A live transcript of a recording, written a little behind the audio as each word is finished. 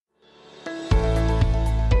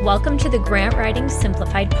Welcome to the Grant Writing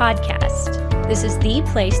Simplified podcast. This is the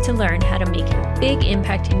place to learn how to make a big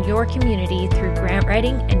impact in your community through grant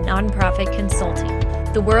writing and nonprofit consulting.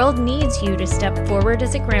 The world needs you to step forward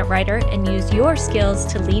as a grant writer and use your skills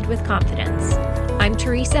to lead with confidence. I'm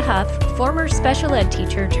Teresa Huff, former special ed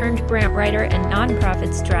teacher turned grant writer and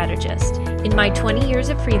nonprofit strategist. In my 20 years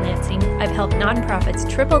of freelancing, I've helped nonprofits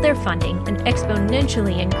triple their funding and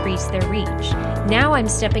exponentially increase their reach. Now I'm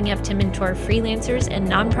stepping up to mentor freelancers and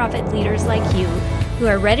nonprofit leaders like you who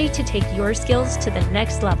are ready to take your skills to the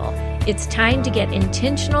next level. It's time to get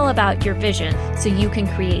intentional about your vision so you can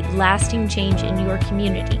create lasting change in your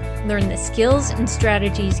community. Learn the skills and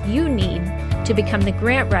strategies you need to become the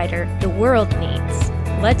grant writer the world needs.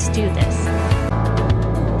 Let's do this.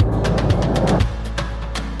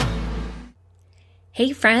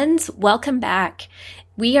 Hey friends, welcome back.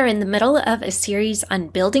 We are in the middle of a series on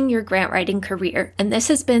building your grant writing career, and this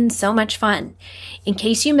has been so much fun. In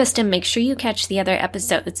case you missed them, make sure you catch the other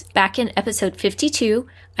episodes. Back in episode 52,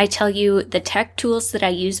 I tell you the tech tools that I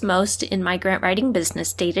use most in my grant writing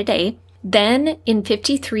business day to day. Then in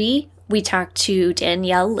 53, we talked to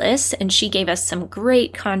Danielle Liss, and she gave us some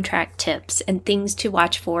great contract tips and things to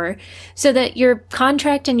watch for so that your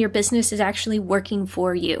contract and your business is actually working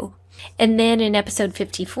for you. And then in episode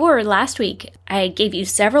 54 last week, I gave you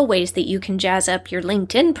several ways that you can jazz up your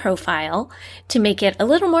LinkedIn profile to make it a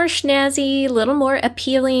little more snazzy, a little more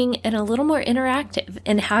appealing, and a little more interactive,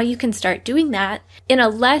 and how you can start doing that in a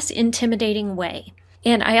less intimidating way.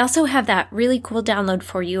 And I also have that really cool download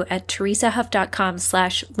for you at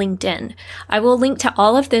teresahuff.com/LinkedIn. I will link to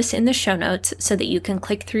all of this in the show notes so that you can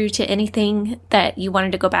click through to anything that you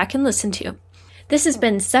wanted to go back and listen to. This has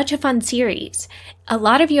been such a fun series. A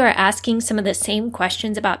lot of you are asking some of the same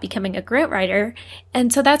questions about becoming a grant writer,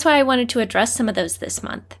 and so that's why I wanted to address some of those this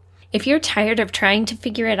month. If you're tired of trying to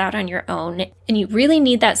figure it out on your own, and you really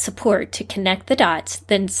need that support to connect the dots,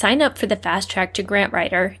 then sign up for the Fast Track to Grant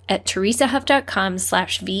Writer at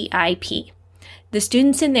teresahuff.com/VIP. The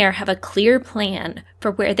students in there have a clear plan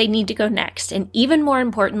for where they need to go next, and even more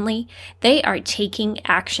importantly, they are taking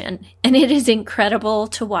action, and it is incredible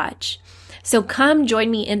to watch. So come join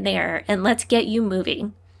me in there and let's get you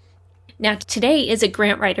moving. Now, today is a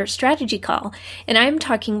grant writer strategy call, and I'm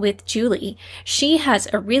talking with Julie. She has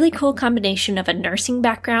a really cool combination of a nursing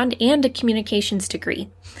background and a communications degree.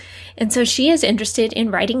 And so she is interested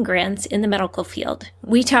in writing grants in the medical field.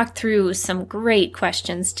 We talked through some great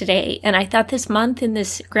questions today, and I thought this month in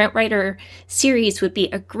this grant writer series would be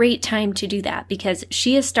a great time to do that because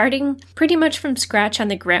she is starting pretty much from scratch on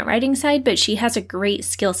the grant writing side, but she has a great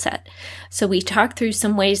skill set. So we talked through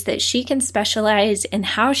some ways that she can specialize and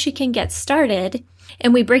how she can get started,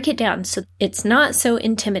 and we break it down so it's not so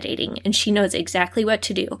intimidating and she knows exactly what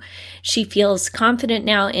to do. She feels confident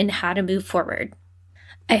now in how to move forward.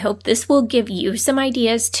 I hope this will give you some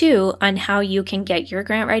ideas too on how you can get your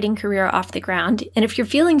grant writing career off the ground. And if you're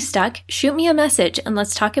feeling stuck, shoot me a message and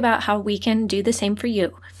let's talk about how we can do the same for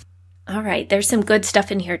you. All right, there's some good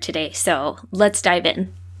stuff in here today, so let's dive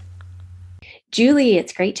in. Julie,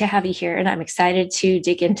 it's great to have you here, and I'm excited to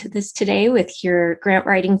dig into this today with your grant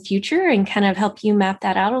writing future and kind of help you map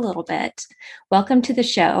that out a little bit. Welcome to the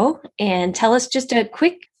show, and tell us just a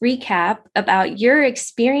quick recap about your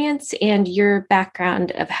experience and your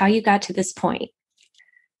background of how you got to this point.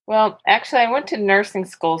 Well, actually, I went to nursing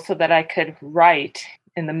school so that I could write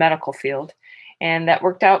in the medical field, and that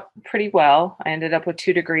worked out pretty well. I ended up with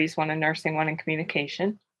 2 degrees, one in nursing, one in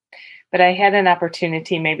communication. But I had an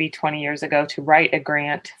opportunity maybe 20 years ago to write a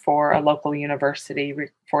grant for a local university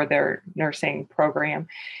for their nursing program.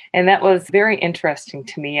 And that was very interesting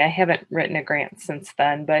to me. I haven't written a grant since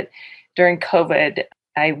then, but during COVID,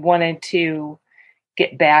 I wanted to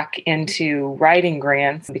get back into writing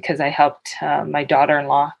grants because I helped my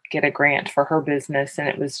daughter-in-law get a grant for her business, and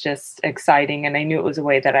it was just exciting, and I knew it was a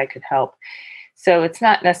way that I could help. So it's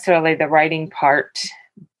not necessarily the writing part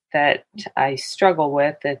that I struggle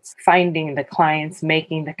with. It's finding the clients,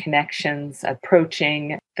 making the connections,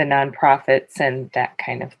 approaching the nonprofits and that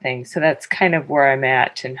kind of thing. So that's kind of where I'm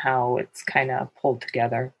at and how it's kind of pulled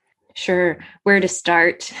together. Sure. Where to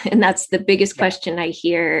start? And that's the biggest question I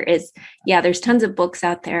hear is, there's tons of books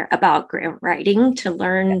out there about grant writing to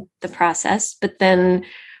learn the process, but then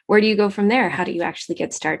where do you go from there? How do you actually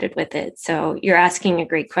get started with it? So you're asking a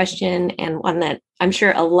great question, and one that I'm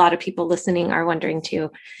sure a lot of people listening are wondering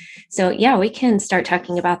too. So we can start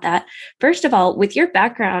talking about that. First of all, with your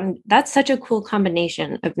background, that's such a cool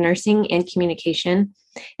combination of nursing and communication.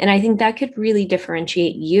 And I think that could really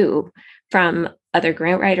differentiate you from other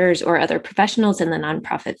grant writers or other professionals in the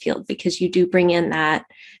nonprofit field, because you do bring in that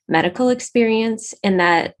medical experience and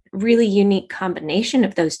that really unique combination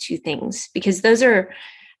of those two things, because those are,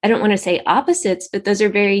 I don't want to say opposites, but those are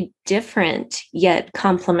very different yet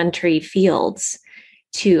complementary fields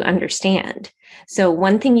to understand. So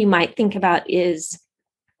one thing you might think about is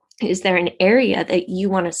there an area that you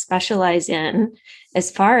want to specialize in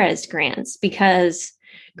as far as grants? Because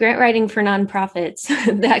grant writing for nonprofits,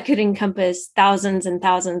 that could encompass thousands and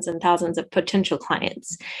thousands and thousands of potential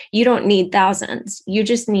clients. You don't need thousands. You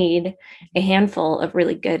just need a handful of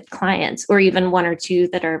really good clients, or even one or two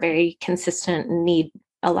that are very consistent and need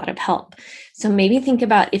a lot of help. So maybe think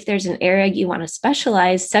about if there's an area you want to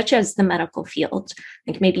specialize, such as the medical field.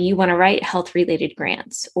 Like maybe you want to write health-related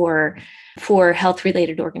grants or for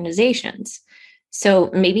health-related organizations.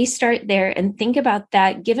 So maybe start there and think about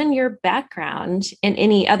that, given your background and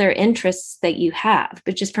any other interests that you have.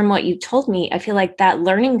 But just from what you told me, I feel like that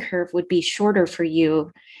learning curve would be shorter for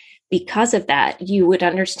you because of that. You would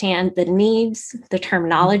understand the needs, the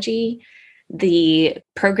terminology, the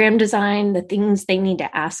program design, the things they need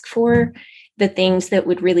to ask for, the things that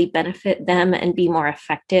would really benefit them and be more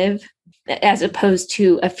effective, as opposed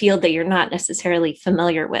to a field that you're not necessarily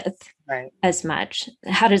familiar with as much.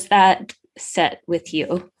 How does that set with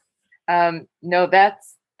you? No,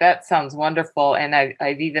 that sounds wonderful. And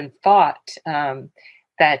I've even thought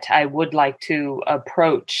that I would like to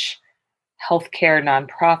approach healthcare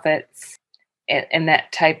nonprofits and that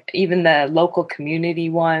type, even the local community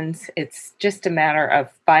ones. It's just a matter of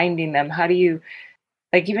finding them. How do you,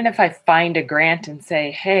 like, even if I find a grant and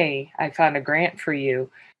say, hey, I found a grant for you,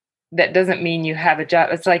 that doesn't mean you have a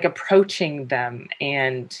job. It's like approaching them.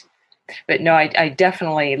 But no, I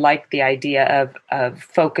definitely like the idea of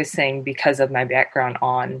focusing, because of my background,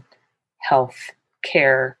 on health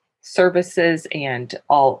care services and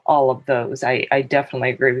all of those. I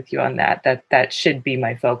definitely agree with you on that should be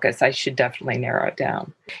my focus. I should definitely narrow it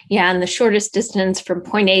down. Yeah, and the shortest distance from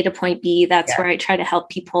point A to point B, that's where I try to help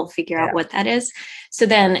people figure out what that is. So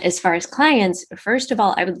then as far as clients, first of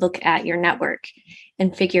all, I would look at your network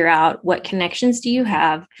and figure out what connections do you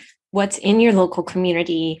have, what's in your local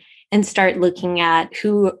community, and start looking at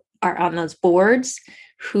who are on those boards,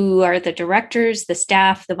 who are the directors, the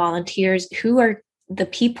staff, the volunteers, who are the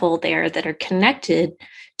people there that are connected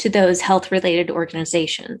to those health-related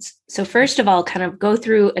organizations. So first of all, kind of go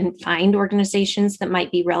through and find organizations that might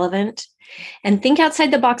be relevant and think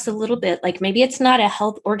outside the box a little bit. Like maybe it's not a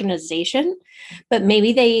health organization, but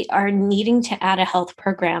maybe they are needing to add a health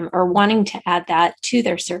program or wanting to add that to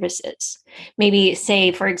their services. Maybe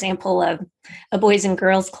say, for example, a Boys and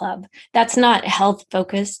Girls Club. That's not health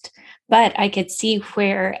focused, but I could see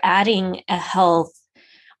where adding a health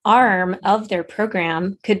arm of their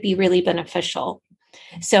program could be really beneficial.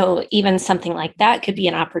 So even something like that could be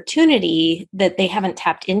an opportunity that they haven't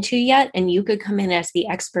tapped into yet, and you could come in as the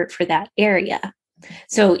expert for that area.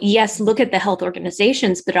 So yes, look at the health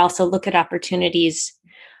organizations, but also look at opportunities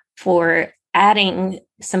for adding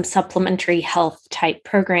some supplementary health type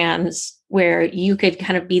programs where you could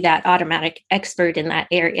kind of be that automatic expert in that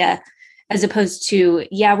area, as opposed to,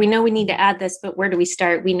 yeah, we know we need to add this, but where do we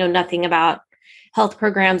start? We know nothing about health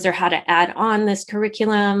programs or how to add on this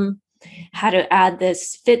curriculum, how to add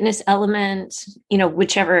this fitness element,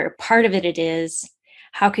 whichever part of it is.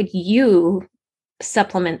 How could you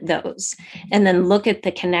supplement those? And then look at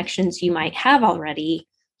the connections you might have already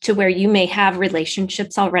to where you may have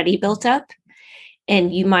relationships already built up,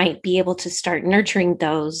 and you might be able to start nurturing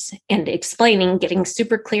those and explaining, getting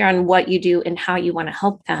super clear on what you do and how you want to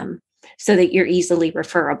help them so that you're easily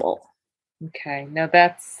referable. Okay. No,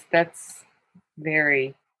 that's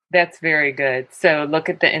very good. So look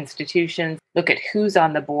at the institutions, look at who's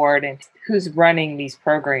on the board and who's running these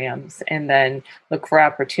programs, and then look for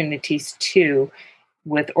opportunities too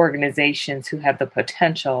with organizations who have the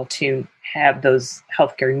potential to have those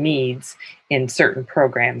healthcare needs in certain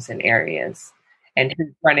programs and areas, and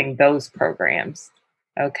who's running those programs.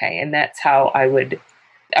 Okay. And that's how I would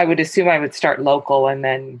assume I would start local and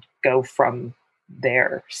then go from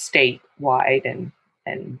there statewide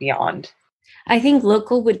and beyond. I think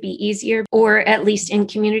local would be easier, or at least in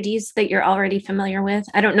communities that you're already familiar with.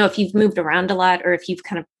 I don't know if you've moved around a lot or if you've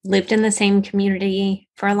kind of lived in the same community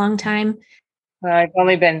for a long time. I've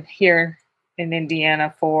only been here in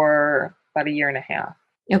Indiana for about a year and a half.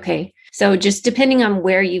 Okay. So just depending on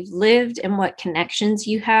where you've lived and what connections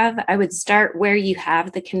you have, I would start where you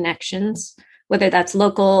have the connections, whether that's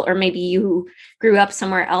local or maybe you grew up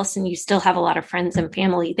somewhere else and you still have a lot of friends and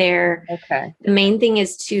family there. Okay. The main thing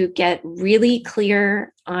is to get really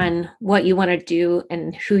clear on what you want to do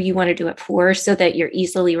and who you want to do it for so that you're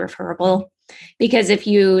easily referable. Because if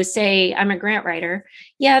you say, I'm a grant writer,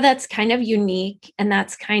 yeah, that's kind of unique and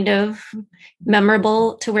that's kind of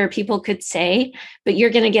memorable to where people could say, but you're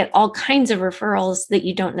going to get all kinds of referrals that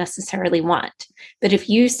you don't necessarily want. But if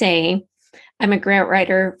you say, I'm a grant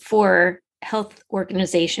writer for health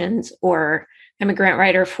organizations, or I'm a grant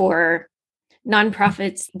writer for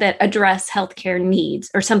nonprofits that address healthcare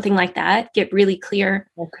needs, or something like that, get really clear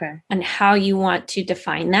on how you want to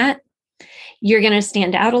define that. You're going to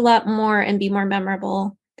stand out a lot more and be more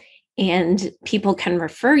memorable, and people can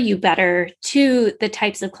refer you better to the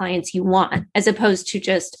types of clients you want, as opposed to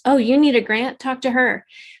just, oh, you need a grant, talk to her,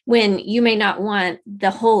 when you may not want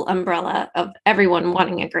the whole umbrella of everyone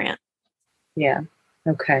wanting a grant. Yeah.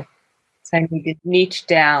 Okay. So I need to niche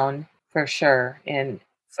down for sure and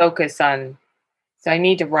focus on. So I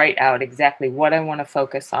need to write out exactly what I want to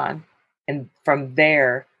focus on. And from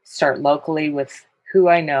there, start locally with who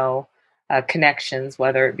I know, connections,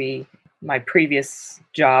 whether it be my previous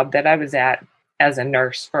job that I was at as a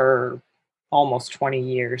nurse for almost 20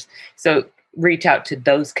 years. So reach out to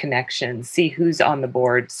those connections, see who's on the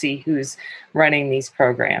board, see who's running these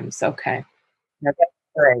programs. Okay. Now, that's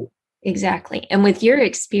great. Exactly. And with your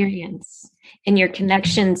experience and your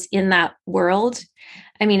connections in that world,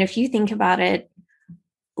 I mean, if you think about it,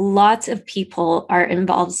 lots of people are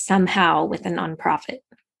involved somehow with a nonprofit.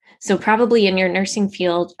 So probably in your nursing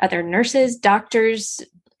field, other nurses, doctors,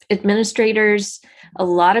 administrators, a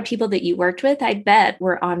lot of people that you worked with, I bet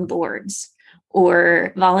were on boards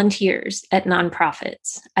or volunteers at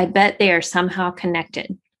nonprofits. I bet they are somehow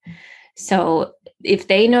connected. So if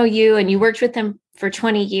they know you and you worked with them for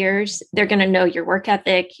 20 years, they're going to know your work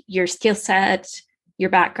ethic, your skill set,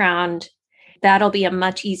 your background. That'll be a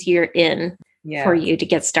much easier in for you to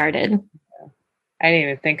get started. I didn't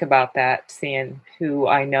even think about that, seeing who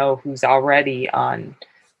I know who's already on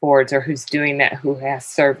boards or who's doing that, who has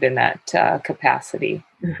served in that capacity.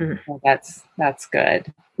 Mm-hmm. Well, that's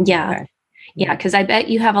good. Yeah. Okay. Yeah, because I bet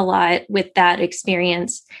you have a lot with that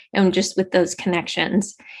experience and just with those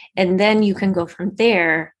connections. And then you can go from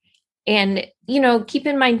there. And, keep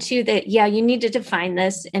in mind too that, you need to define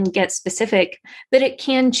this and get specific, but it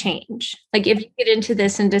can change. Like if you get into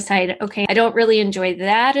this and decide, okay, I don't really enjoy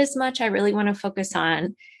that as much. I really want to focus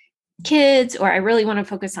on kids, or I really want to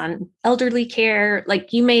focus on elderly care.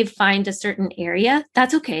 Like you may find a certain area.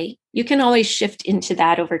 That's okay. You can always shift into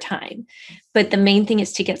that over time. But the main thing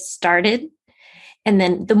is to get started. And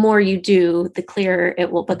then the more you do, the clearer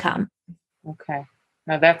it will become. Okay.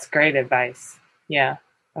 No, that's great advice. Yeah.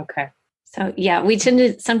 Okay. So we tend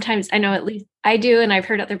to sometimes, I know at least I do, and I've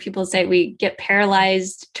heard other people say we get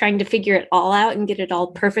paralyzed trying to figure it all out and get it all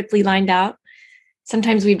perfectly lined out.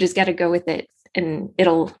 Sometimes we've just got to go with it and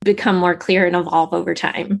it'll become more clear and evolve over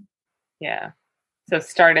time. Yeah. So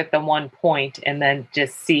start at the one point and then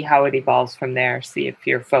just see how it evolves from there. See if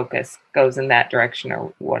your focus goes in that direction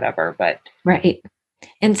or whatever. But right.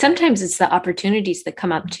 And sometimes it's the opportunities that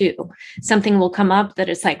come up too. Something will come up that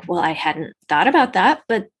is like, well, I hadn't thought about that,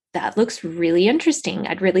 but that looks really interesting.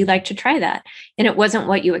 I'd really like to try that. And it wasn't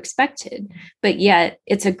what you expected, but yet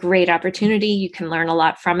it's a great opportunity. You can learn a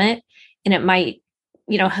lot from it, and it might,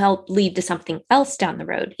 help lead to something else down the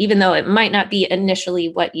road, even though it might not be initially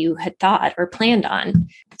what you had thought or planned on.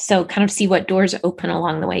 So kind of see what doors open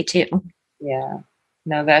along the way too. Yeah,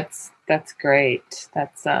 no, that's great.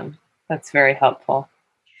 That's very helpful.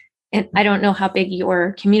 And I don't know how big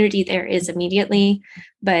your community there is immediately,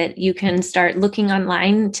 but you can start looking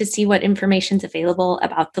online to see what information is available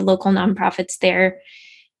about the local nonprofits there,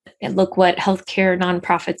 and look what healthcare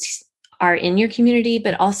nonprofits are in your community,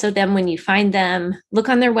 but also then when you find them, look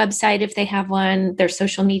on their website if they have one, their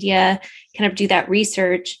social media, kind of do that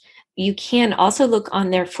research. You can also look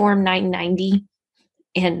on their Form 990,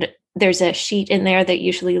 and there's a sheet in there that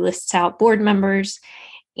usually lists out board members.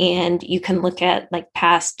 And you can look at like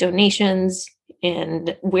past donations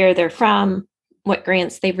and where they're from, what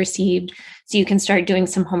grants they've received. So you can start doing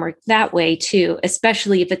some homework that way too,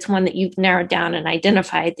 especially if it's one that you've narrowed down and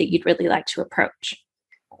identified that you'd really like to approach.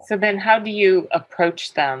 So then how do you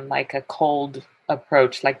approach them? Like a cold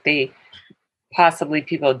approach, like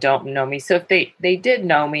people don't know me. So if they did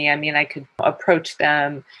know me, I mean, I could approach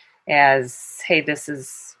them as, hey, this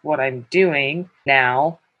is what I'm doing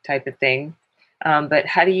now type of thing. But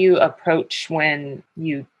how do you approach when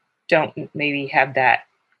you don't maybe have that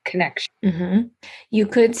connection? Mm-hmm. You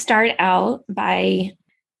could start out by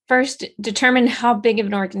first determine how big of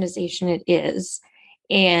an organization it is,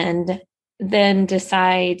 and then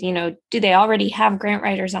decide, do they already have grant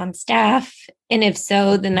writers on staff? And if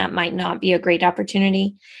so, then that might not be a great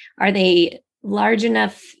opportunity. Are they large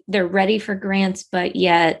enough? They're ready for grants, but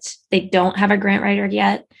yet they don't have a grant writer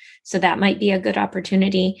yet. So that might be a good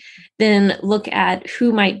opportunity. Then look at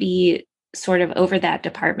who might be sort of over that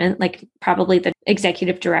department, like probably the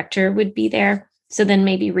executive director would be there. So then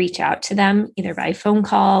maybe reach out to them either by phone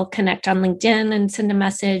call, connect on LinkedIn and send a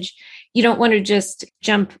message. You don't want to just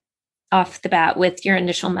jump off the bat with your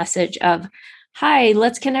initial message of, hi,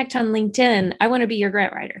 let's connect on LinkedIn. I want to be your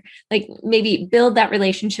grant writer. Like maybe build that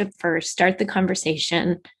relationship first, start the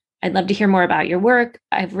conversation. I'd love to hear more about your work.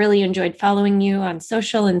 I've really enjoyed following you on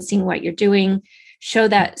social and seeing what you're doing. Show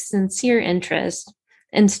that sincere interest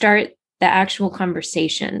and start the actual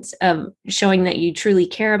conversations of showing that you truly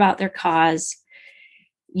care about their cause.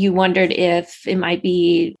 You wondered if it might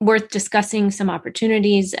be worth discussing some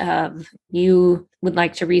opportunities of you would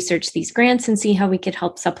like to research these grants and see how we could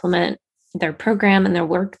help supplement their program and their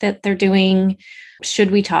work that they're doing.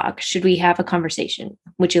 Should we talk? Should we have a conversation?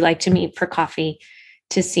 Would you like to meet for coffee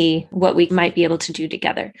to see what we might be able to do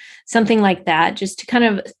together? Something like that, just to kind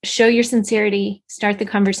of show your sincerity, start the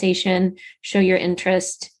conversation, show your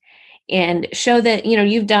interest, and show that,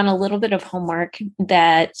 you've done a little bit of homework,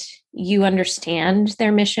 that you understand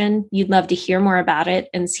their mission. You'd love to hear more about it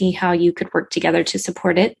and see how you could work together to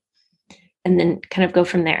support it, and then kind of go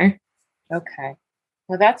from there. Okay.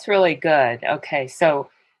 Well, that's really good. Okay. So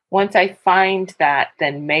once I find that,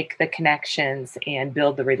 then make the connections and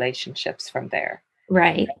build the relationships from there.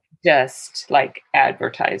 Right. Just like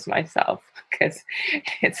advertise myself, because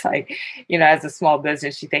it's like, as a small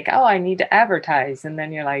business, you think, oh, I need to advertise. And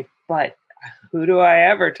then you're like, but who do I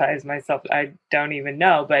advertise myself? I don't even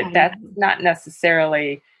know. But that's not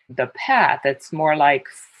necessarily the path. It's more like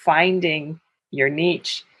finding your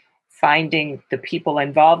niche, finding the people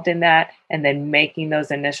involved in that, and then making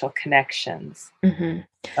those initial connections. Mm-hmm.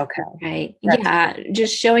 Okay. Right. Yeah.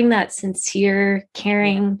 Just showing that sincere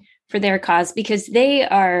caring for their cause, because they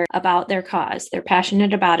are about their cause. They're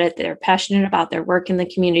passionate about it. They're passionate about their work in the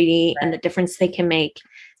community and the difference they can make.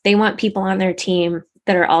 They want people on their team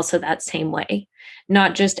that are also that same way,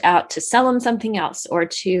 not just out to sell them something else or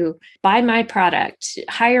to buy my product,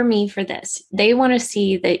 hire me for this. They want to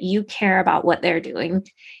see that you care about what they're doing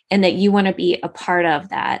and that you want to be a part of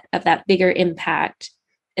that bigger impact.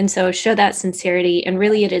 And so show that sincerity. And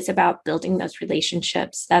really it is about building those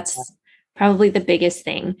relationships. That's probably the biggest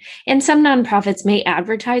thing. And some nonprofits may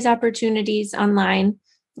advertise opportunities online,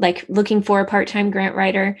 like looking for a part-time grant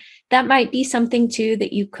writer. That might be something too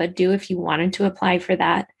that you could do if you wanted to apply for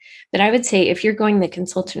that. But I would say if you're going the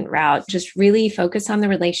consultant route, just really focus on the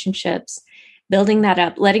relationships, building that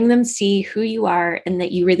up, letting them see who you are and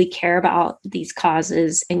that you really care about these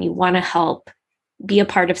causes and you want to help be a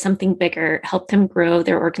part of something bigger, help them grow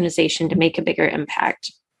their organization to make a bigger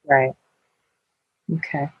impact. Right.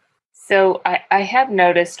 Okay. So I have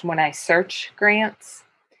noticed when I search grants,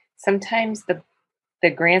 sometimes the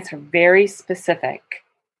grants are very specific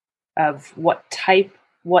of what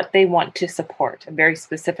they want to support, a very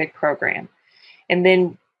specific program. And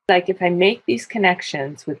then like if I make these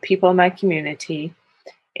connections with people in my community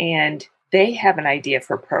and they have an idea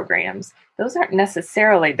for programs, those aren't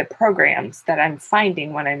necessarily the programs that I'm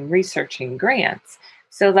finding when I'm researching grants.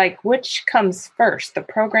 So like which comes first, the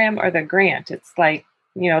program or the grant? It's like,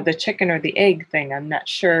 the chicken or the egg thing. I'm not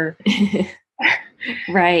sure.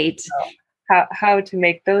 Right. How to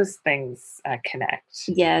make those things connect.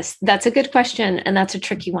 Yes, that's a good question. And that's a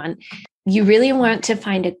tricky one. You really want to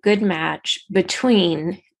find a good match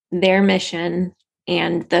between their mission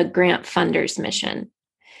and the grant funder's mission.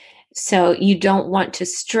 So you don't want to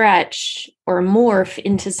stretch or morph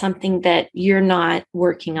into something that you're not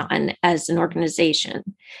working on as an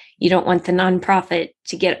organization. You don't want the nonprofit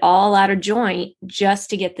to get all out of joint just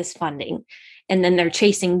to get this funding. And then they're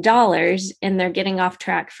chasing dollars and they're getting off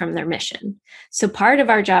track from their mission. So part of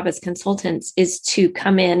our job as consultants is to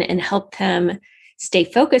come in and help them stay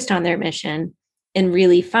focused on their mission and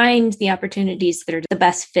really find the opportunities that are the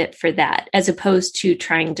best fit for that, as opposed to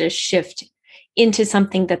trying to shift into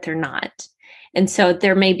something that they're not. And so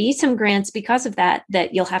there may be some grants because of that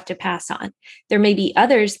you'll have to pass on. There may be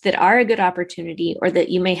others that are a good opportunity or that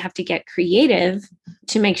you may have to get creative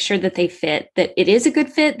to make sure that they fit, that it is a good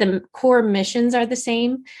fit. The core missions are the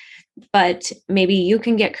same, but maybe you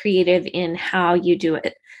can get creative in how you do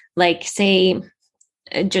it. Like say,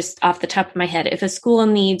 just off the top of my head, if a school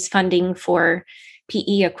needs funding for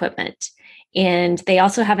PE equipment and they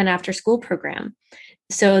also have an after-school program,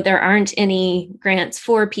 so there aren't any grants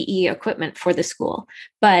for PE equipment for the school,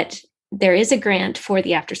 but there is a grant for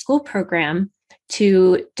the after-school program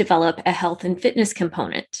to develop a health and fitness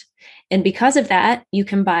component. And because of that, you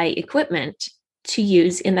can buy equipment to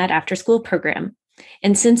use in that after-school program.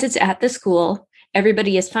 And since it's at the school,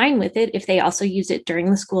 everybody is fine with it if they also use it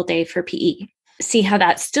during the school day for PE. see how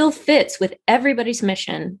that still fits with everybody's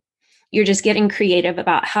mission. You're just getting creative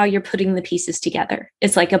about how you're putting the pieces together.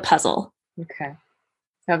 It's like a puzzle. Okay.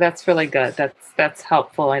 No, that's really good. That's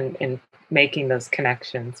helpful in making those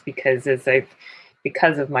connections, because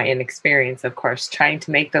because of my inexperience, of course, trying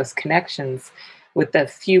to make those connections with the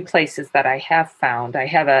few places that I have found. I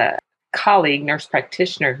have a colleague, nurse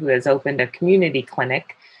practitioner, who has opened a community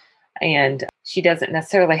clinic, and she doesn't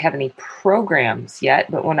necessarily have any programs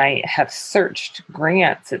yet, but when I have searched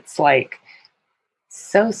grants, it's like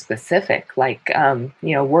so specific, like,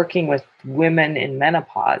 working with women in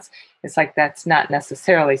menopause. It's like that's not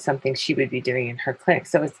necessarily something she would be doing in her clinic.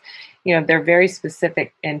 So it's, they're very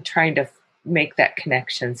specific in trying to make that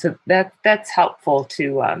connection. So that's helpful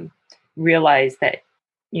to realize that,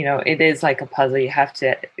 it is like a puzzle. You have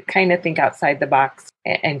to kind of think outside the box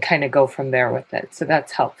and kind of go from there with it. So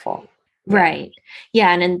that's helpful. Right.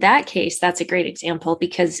 Yeah. And in that case, that's a great example,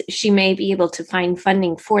 because she may be able to find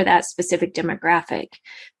funding for that specific demographic,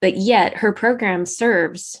 but yet her program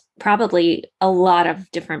serves probably a lot of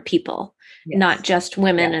different people, yes, not just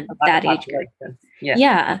women at that age group.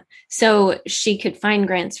 Yeah. So she could find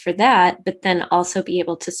grants for that, but then also be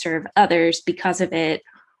able to serve others because of it.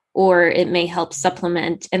 Or it may help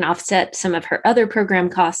supplement and offset some of her other program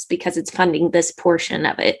costs because it's funding this portion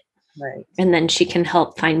of it. Right. And then she can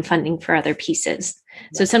help find funding for other pieces. Right.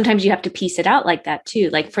 So sometimes you have to piece it out like that too.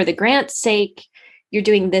 Like, for the grant's sake, you're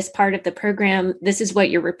doing this part of the program. This is what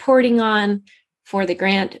you're reporting on for the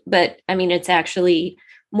grant. But I mean, it's actually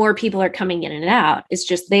more people are coming in and out. It's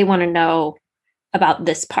just they want to know about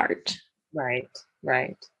this part. Right.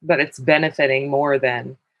 Right. But it's benefiting more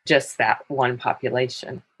than just that one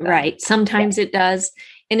population. Right. Sometimes it does.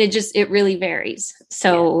 And it really varies.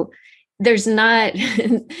 So there's not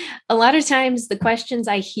a lot of times the questions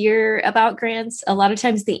I hear about grants, a lot of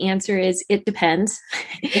times the answer is it depends.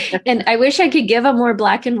 And I wish I could give a more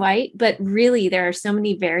black and white, but really there are so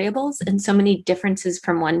many variables and so many differences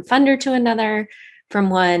from one funder to another, from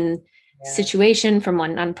one situation, from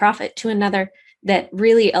one nonprofit to another, that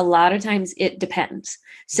really a lot of times it depends.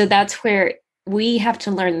 So that's where we have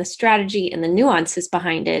to learn the strategy and the nuances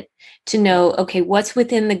behind it to know, okay, what's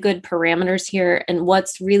within the good parameters here and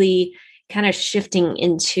what's really kind of shifting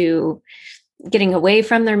into getting away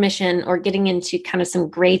from their mission or getting into kind of some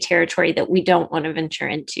gray territory that we don't want to venture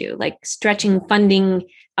into, like stretching funding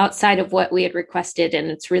outside of what we had requested. And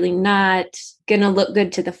it's really not going to look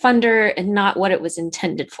good to the funder and not what it was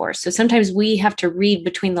intended for. So sometimes we have to read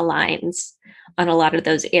between the lines on a lot of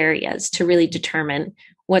those areas to really determine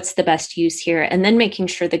what's the best use here. And then making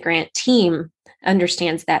sure the grant team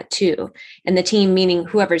understands that too. And the team, meaning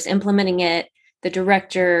whoever's implementing it, the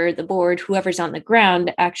director, the board, whoever's on the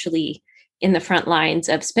ground, actually in the front lines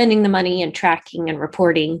of spending the money and tracking and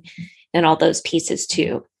reporting and all those pieces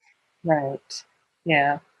too. Right.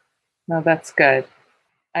 Yeah. No, that's good.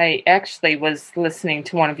 I actually was listening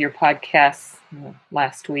to one of your podcasts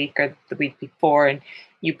last week or the week before, and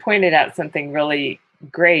you pointed out something really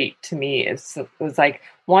great to me. It was like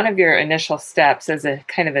one of your initial steps as a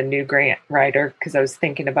kind of a new grant writer, because I was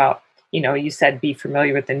thinking about, you said be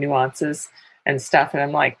familiar with the nuances and stuff. And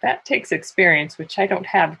I'm like, that takes experience, which I don't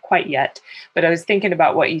have quite yet. But I was thinking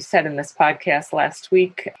about what you said in this podcast last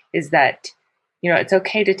week, is that, it's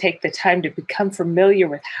okay to take the time to become familiar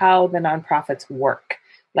with how the nonprofits work,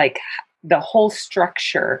 like the whole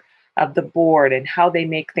structure of the board and how they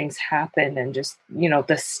make things happen and just,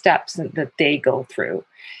 the steps that they go through.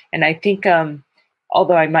 And I think,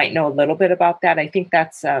 although I might know a little bit about that, I think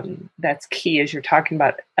that's key as you're talking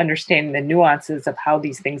about understanding the nuances of how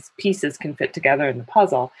these pieces can fit together in the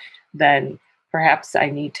puzzle. Then perhaps I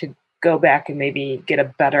need to go back and maybe get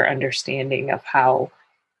a better understanding of how,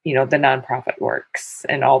 the nonprofit works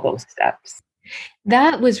and all those steps.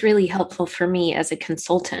 That was really helpful for me as a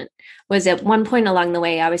consultant. Was at one point along the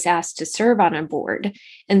way, I was asked to serve on a board.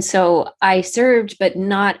 And so I served, but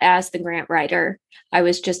not as the grant writer. I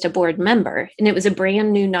was just a board member, and it was a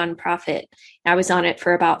brand new nonprofit. I was on it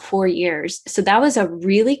for about 4 years. So that was a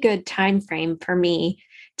really good time frame for me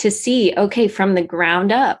to see, okay, from the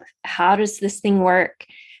ground up, how does this thing work?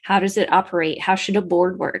 How does it operate? How should a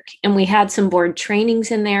board work? And we had some board trainings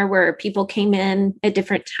in there where people came in at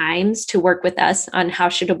different times to work with us on how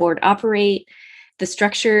should a board operate, the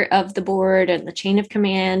structure of the board and the chain of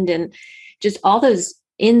command and just all those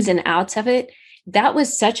ins and outs of it. That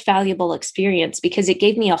was such valuable experience because it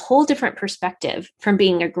gave me a whole different perspective from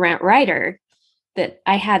being a grant writer, that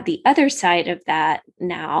I had the other side of that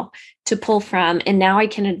now to pull from. And now I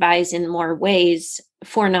can advise in more ways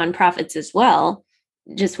for nonprofits as well.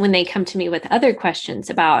 Just when they come to me with other questions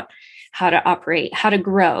about how to operate, how to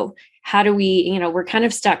grow. How do we, we're kind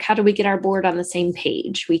of stuck. How do we get our board on the same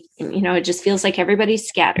page? It just feels like everybody's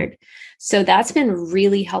scattered. So that's been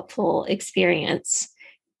really helpful experience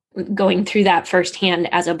going through that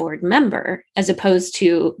firsthand as a board member, as opposed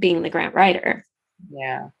to being the grant writer.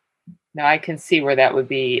 Yeah. No, I can see where that would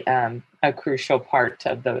be a crucial part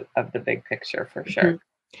of the big picture for sure. Mm-hmm.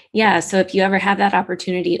 Yeah. So if you ever have that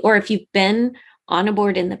opportunity, or if you've been on a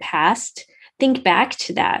board in the past, think back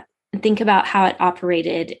to that and think about how it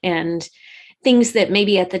operated and things that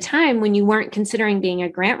maybe at the time when you weren't considering being a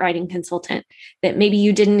grant writing consultant, that maybe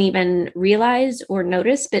you didn't even realize or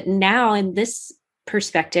notice. But now in this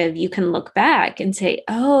perspective, you can look back and say,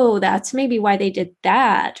 oh, that's maybe why they did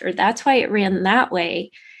that, or that's why it ran that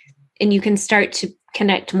way. And you can start to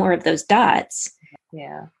connect more of those dots.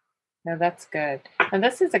 Yeah. No, that's good. And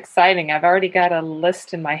this is exciting. I've already got a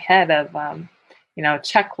list in my head of,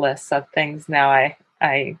 checklists of things now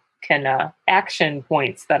I can, action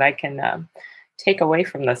points that I can take away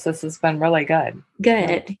from this. This has been really good.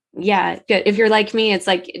 Good. Yeah, good. If you're like me, it's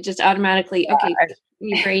like just automatically, okay,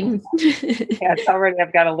 your brain. Yeah, it's already,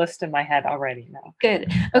 I've got a list in my head already now.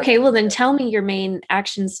 Good. Okay, well then tell me your main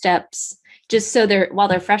action steps, just so while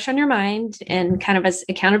they're fresh on your mind and kind of as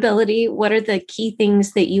accountability. What are the key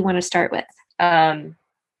things that you want to start with?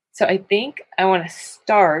 So I think I want to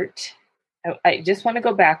start, I just want to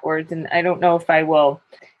go backwards, and I don't know if I will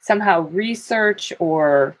somehow research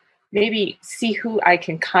or maybe see who I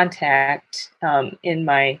can contact in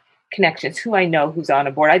my connections, who I know who's on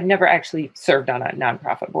a board. I've never actually served on a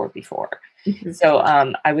nonprofit board before. Mm-hmm. So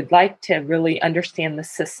I would like to really understand the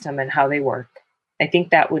system and how they work. I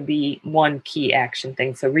think that would be one key action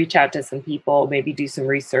thing. So reach out to some people, maybe do some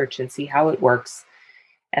research and see how it works.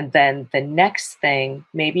 And then the next thing,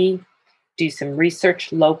 maybe do some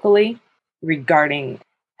research locally regarding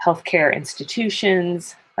healthcare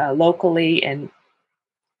institutions locally, and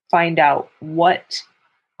find out what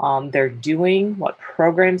they're doing, what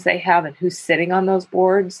programs they have, and who's sitting on those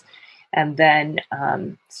boards, and then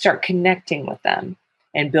start connecting with them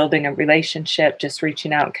and building a relationship, just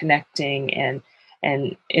reaching out, connecting, and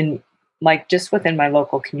in like just within my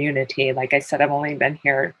local community. Like I said, I've only been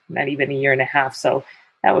here not even a year and a half, so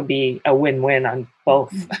that would be a win-win on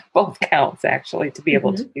both counts, actually, to be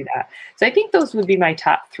able to do that. So I think those would be my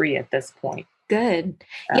top three at this point. Good.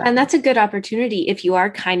 Yeah, and that's a good opportunity. If you are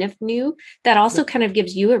kind of new, that also kind of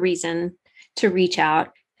gives you a reason to reach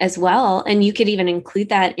out as well. And you could even include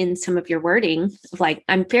that in some of your wording of like,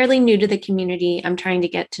 I'm fairly new to the community. I'm trying to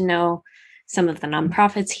get to know some of the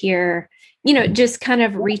nonprofits here, just kind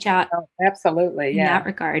of reach out. Oh, absolutely. Yeah. In that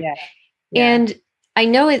regard. Yeah. And I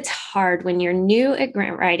know it's hard when you're new at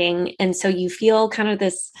grant writing. And so you feel kind of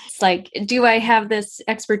this, it's like, do I have this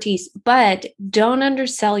expertise? But don't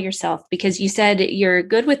undersell yourself, because you said you're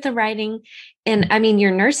good with the writing. And I mean,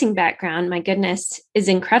 your nursing background, my goodness, is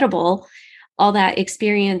incredible. All that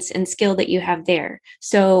experience and skill that you have there.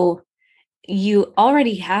 So you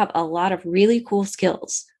already have a lot of really cool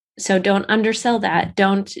skills. So don't undersell that.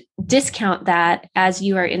 Don't discount that as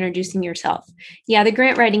you are introducing yourself. Yeah, the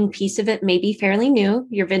grant writing piece of it may be fairly new.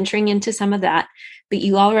 You're venturing into some of that, but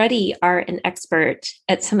you already are an expert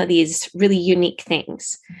at some of these really unique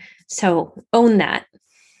things. So own that.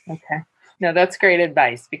 Okay. No, that's great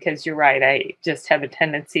advice, because you're right. I just have a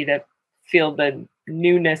tendency to feel the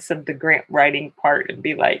newness of the grant writing part and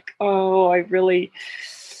be like, oh, I really...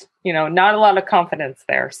 not a lot of confidence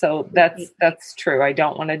there. So that's true. I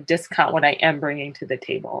don't want to discount what I am bringing to the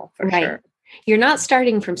table, for sure. You're not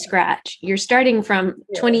starting from scratch. You're starting from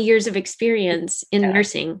 20 years of experience in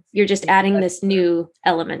nursing. You're just adding this new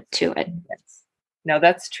element to it. Yes. No,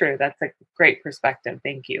 that's true. That's a great perspective.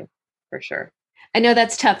 Thank you, for sure. I know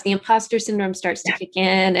that's tough. The imposter syndrome starts to kick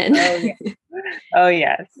in, and oh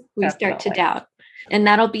yes, we start to doubt. And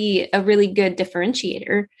that'll be a really good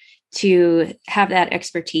differentiator to have that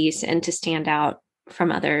expertise and to stand out from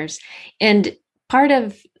others. And part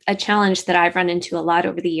of a challenge that I've run into a lot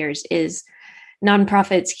over the years is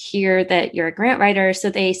nonprofits hear that you're a grant writer. So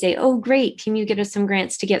they say, oh, great. Can you get us some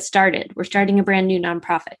grants to get started? We're starting a brand new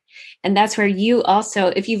nonprofit. And that's where you also,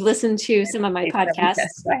 if you've listened to some of my podcasts,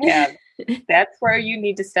 yes, I have. That's where you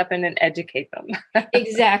need to step in and educate them.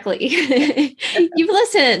 Exactly. You've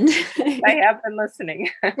listened. I have been listening.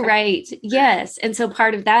 Right. Yes. And so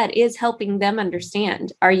part of that is helping them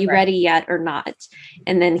understand, are you ready yet or not?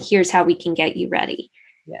 And then here's how we can get you ready.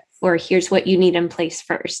 Yes. Or here's what you need in place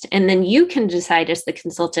first. And then you can decide as the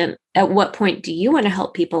consultant, at what point do you want to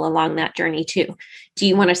help people along that journey too? Do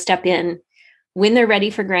you want to step in when they're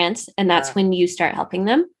ready for grants, and that's when you start helping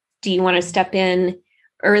them? Do you want to step in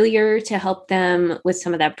earlier to help them with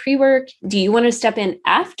some of that pre-work? Do you want to step in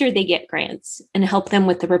after they get grants and help them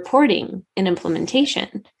with the reporting and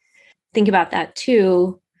implementation? Think about that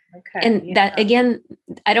too. Okay. And that, again,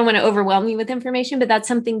 I don't want to overwhelm you with information, but that's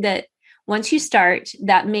something that once you start,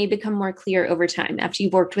 that may become more clear over time after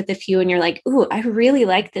you've worked with a few and you're like, ooh, I really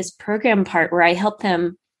like this program part where I help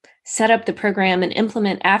them set up the program and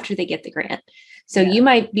implement after they get the grant. So you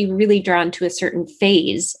might be really drawn to a certain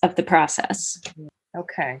phase of the process.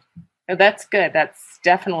 Okay. Oh, that's good. That's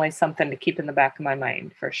definitely something to keep in the back of my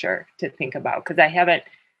mind for sure to think about, because I haven't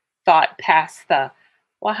thought past the,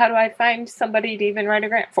 well, how do I find somebody to even write a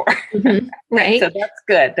grant for? Mm-hmm. Right. So that's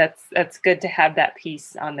good. That's good to have that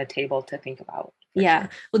piece on the table to think about. Yeah. Sure.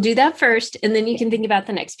 We'll do that first, and then you can think about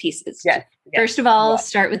the next pieces. Yes. First of all,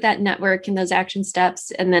 start with that network and those action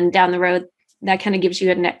steps. And then down the road, that kind of gives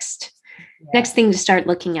you a next thing to start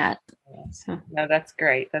looking at. So no, that's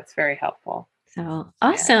great. That's very helpful. So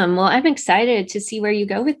awesome. Well, I'm excited to see where you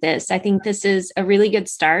go with this. I think this is a really good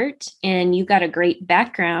start, and you've got a great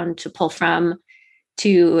background to pull from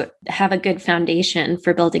to have a good foundation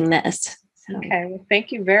for building this. So. Okay. Well,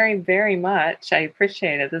 thank you very, very much. I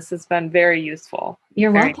appreciate it. This has been very useful.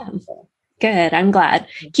 You're welcome. Useful. Good. I'm glad.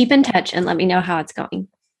 Keep in touch and let me know how it's going.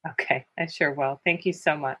 Okay. I sure will. Thank you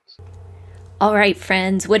so much. All right,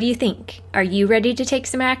 friends. What do you think? Are you ready to take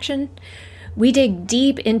some action? We dig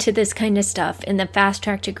deep into this kind of stuff in the Fast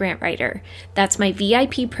Track to Grant Writer. That's my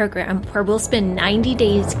VIP program where we'll spend 90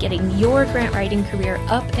 days getting your grant writing career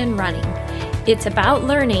up and running. It's about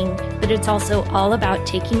learning, but it's also all about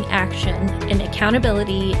taking action and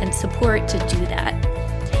accountability and support to do that.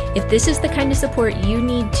 If this is the kind of support you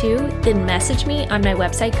need too, then message me on my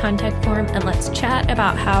website contact form and let's chat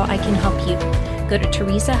about how I can help you. Go to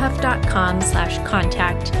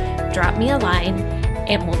teresahuff.com/contact, drop me a line,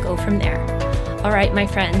 and we'll go from there. All right, my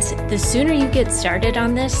friends, the sooner you get started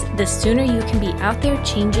on this, the sooner you can be out there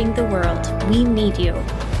changing the world. We need you.